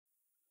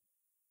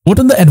What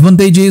are the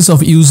advantages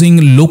of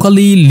using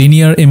locally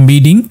linear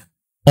embedding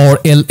or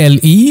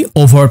LLE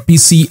over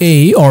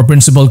PCA or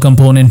principal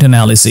component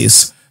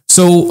analysis?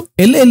 So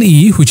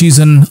LLE, which is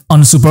an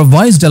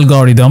unsupervised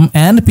algorithm,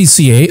 and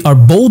PCA are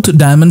both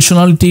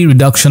dimensionality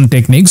reduction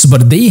techniques,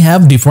 but they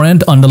have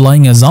different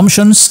underlying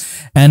assumptions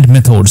and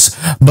methods.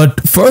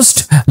 But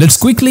first, let's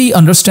quickly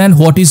understand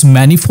what is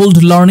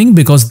manifold learning,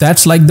 because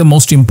that's like the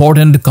most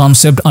important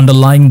concept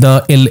underlying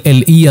the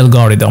LLE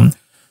algorithm.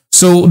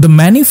 So the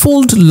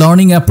manifold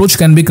learning approach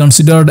can be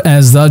considered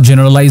as the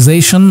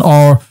generalization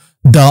or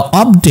the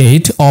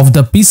update of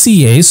the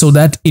PCA so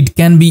that it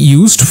can be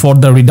used for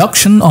the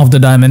reduction of the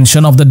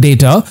dimension of the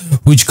data,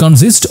 which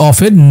consists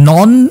of a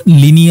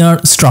non-linear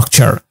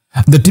structure.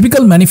 The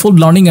typical manifold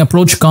learning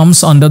approach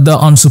comes under the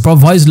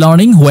unsupervised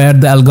learning, where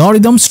the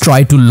algorithms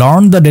try to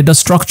learn the data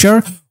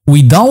structure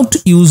without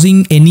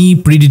using any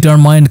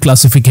predetermined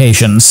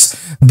classifications.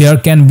 There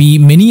can be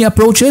many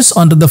approaches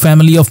under the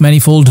family of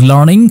manifold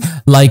learning,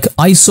 like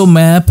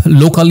isomap,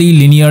 locally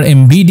linear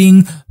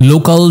embedding,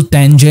 local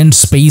tangent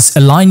space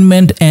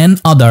alignment, and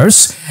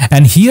others.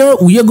 And here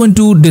we are going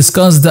to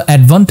discuss the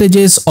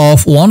advantages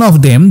of one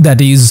of them,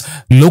 that is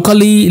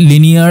locally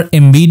linear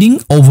embedding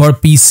over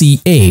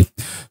PCA.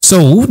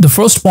 So the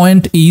first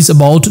point is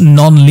about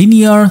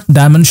nonlinear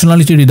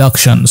dimensionality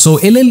reduction. So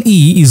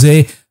LLE is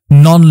a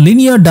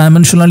non-linear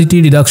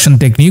dimensionality reduction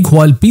technique,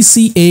 while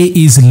PCA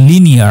is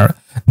linear.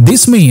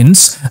 This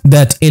means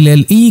that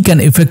LLE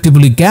can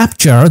effectively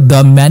capture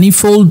the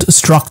manifold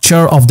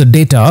structure of the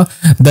data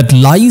that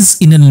lies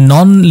in a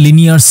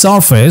non-linear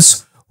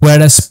surface,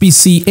 whereas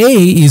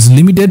PCA is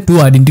limited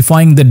to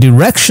identifying the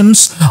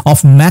directions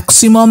of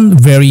maximum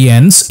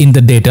variance in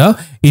the data.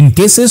 In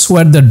cases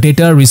where the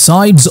data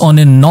resides on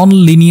a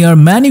non-linear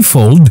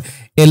manifold,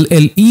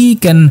 LLE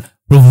can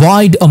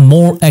provide a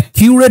more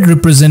accurate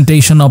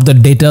representation of the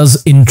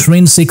data's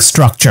intrinsic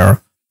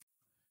structure.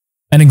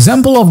 An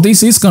example of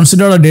this is,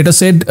 consider a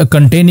dataset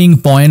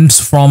containing points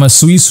from a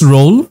Swiss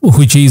roll,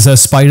 which is a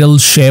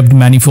spiral-shaped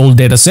manifold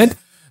dataset.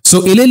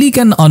 So LLE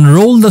can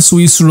unroll the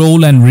Swiss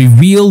roll and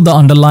reveal the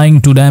underlying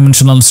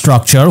two-dimensional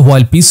structure,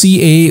 while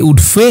PCA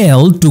would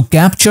fail to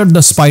capture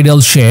the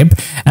spiral shape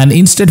and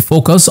instead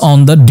focus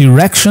on the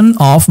direction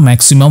of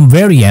maximum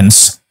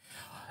variance.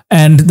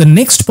 And the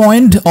next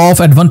point of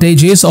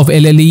advantages of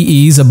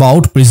LLE is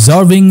about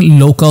preserving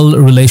local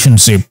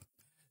relationship.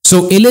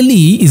 So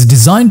LLE is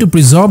designed to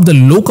preserve the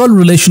local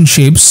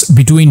relationships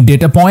between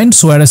data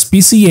points, whereas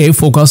PCA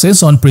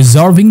focuses on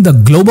preserving the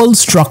global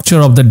structure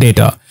of the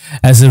data.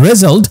 As a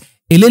result,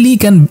 LLE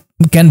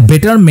can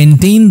better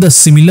maintain the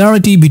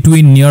similarity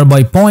between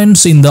nearby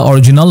points in the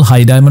original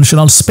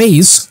high-dimensional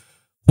space,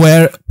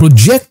 where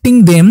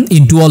projecting them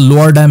into a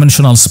lower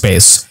dimensional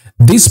space.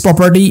 This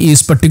property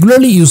is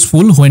particularly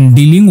useful when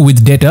dealing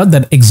with data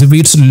that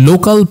exhibits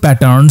local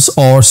patterns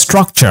or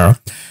structure.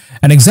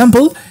 An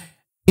example,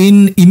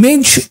 in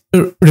image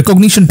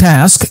recognition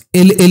task,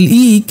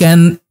 LLE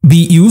can be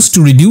used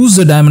to reduce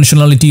the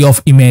dimensionality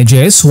of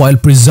images while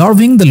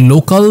preserving the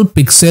local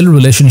pixel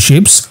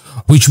relationships,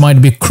 which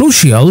might be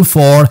crucial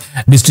for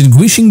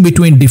distinguishing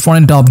between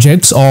different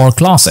objects or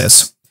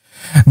classes.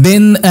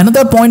 Then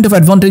another point of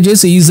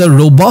advantages is a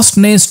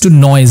robustness to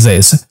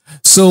noises.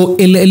 So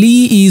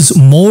LLE is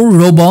more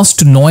robust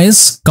to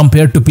noise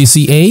compared to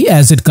PCA,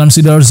 as it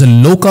considers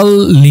local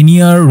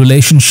linear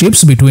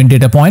relationships between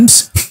data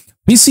points.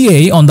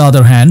 PCA, on the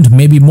other hand,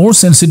 may be more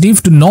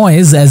sensitive to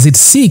noise as it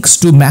seeks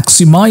to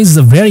maximize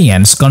the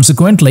variance.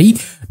 Consequently,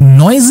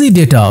 noisy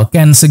data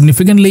can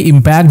significantly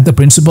impact the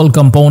principal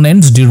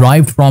components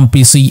derived from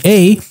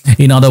PCA.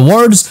 In other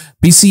words,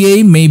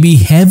 PCA may be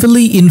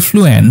heavily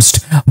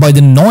influenced by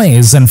the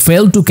noise and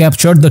fail to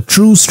capture the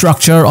true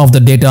structure of the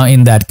data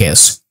in that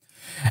case.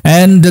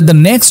 And the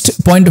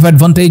next point of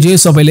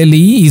advantages of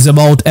LLE is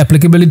about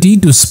applicability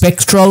to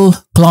spectral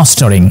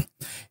clustering.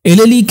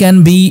 LLE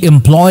can be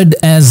employed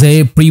as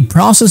a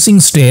pre-processing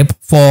step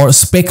for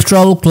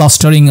spectral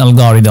clustering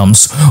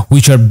algorithms,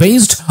 which are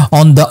based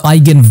on the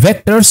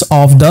eigenvectors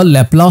of the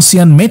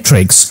Laplacian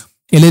matrix.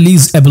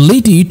 LLE's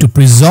ability to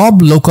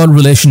preserve local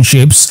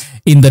relationships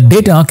in the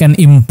data can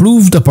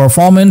improve the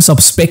performance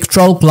of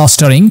spectral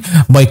clustering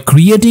by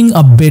creating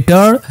a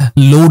better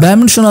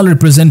low-dimensional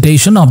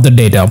representation of the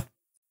data.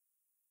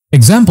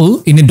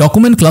 Example, in a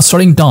document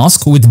clustering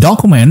task with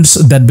documents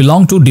that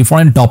belong to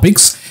different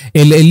topics,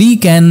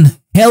 LLE can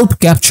help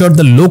capture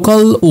the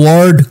local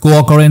word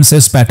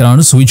co-occurrences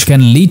patterns, which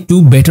can lead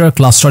to better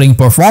clustering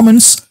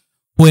performance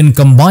when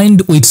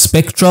combined with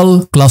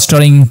spectral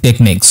clustering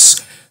techniques.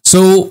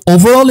 So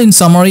overall, in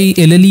summary,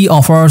 LLE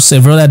offers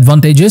several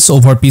advantages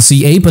over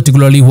PCA,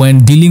 particularly when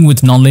dealing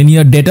with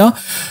nonlinear data,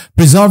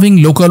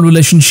 preserving local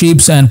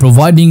relationships and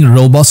providing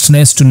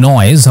robustness to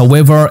noise.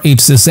 However,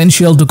 it's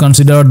essential to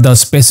consider the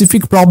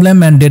specific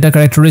problem and data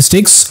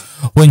characteristics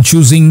when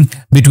choosing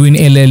between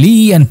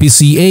LLE and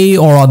PCA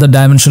or other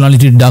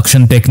dimensionality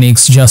reduction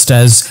techniques, just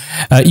as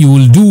you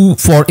will do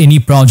for any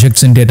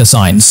projects in data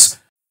science.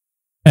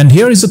 And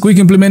here is a quick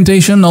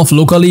implementation of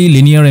locally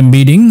linear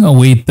embedding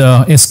with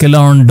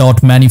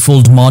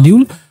sklearn.manifold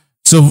module.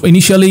 So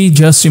initially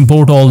just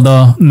import all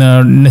the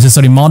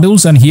necessary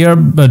modules, and here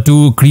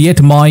to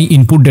create my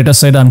input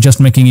dataset, I'm just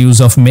making use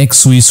of make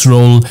Swiss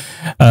roll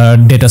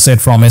dataset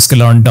from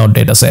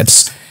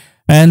sklearn.datasets.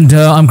 And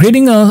I'm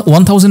creating a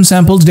 1000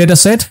 samples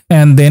dataset,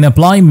 and then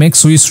apply make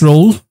Swiss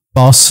roll,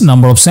 pass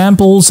number of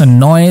samples and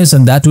noise,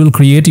 and that will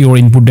create your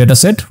input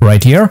dataset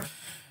right here.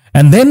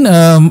 And then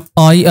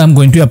I am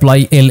going to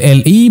apply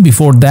LLE.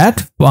 Before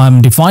that,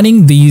 I'm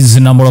defining these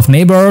number of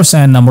neighbors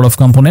and number of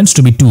components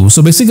to be 2.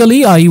 So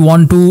basically, I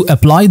want to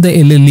apply the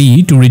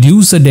LLE to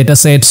reduce the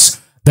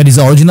datasets, that is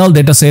original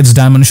datasets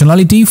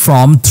dimensionality,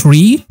 from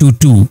 3 to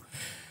 2.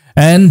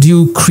 And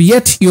you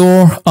create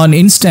an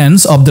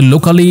instance of the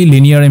locally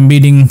linear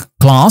embedding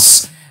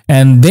class,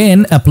 and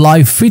then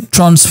apply fit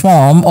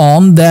transform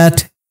on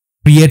that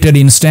created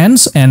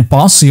instance and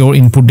pass your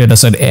input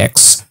dataset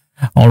X.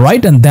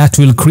 Alright, and that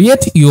will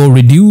create your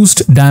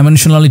reduced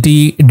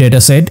dimensionality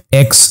dataset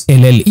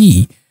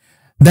XLLE.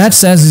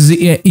 That's as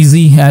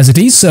easy as it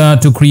is to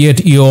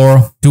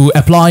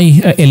apply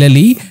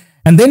LLE.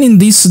 And then in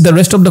the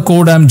rest of the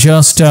code, I'm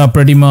just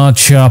pretty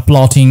much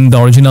plotting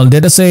the original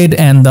dataset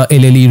and the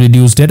LLE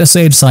reduced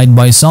dataset side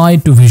by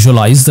side to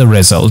visualize the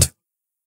result.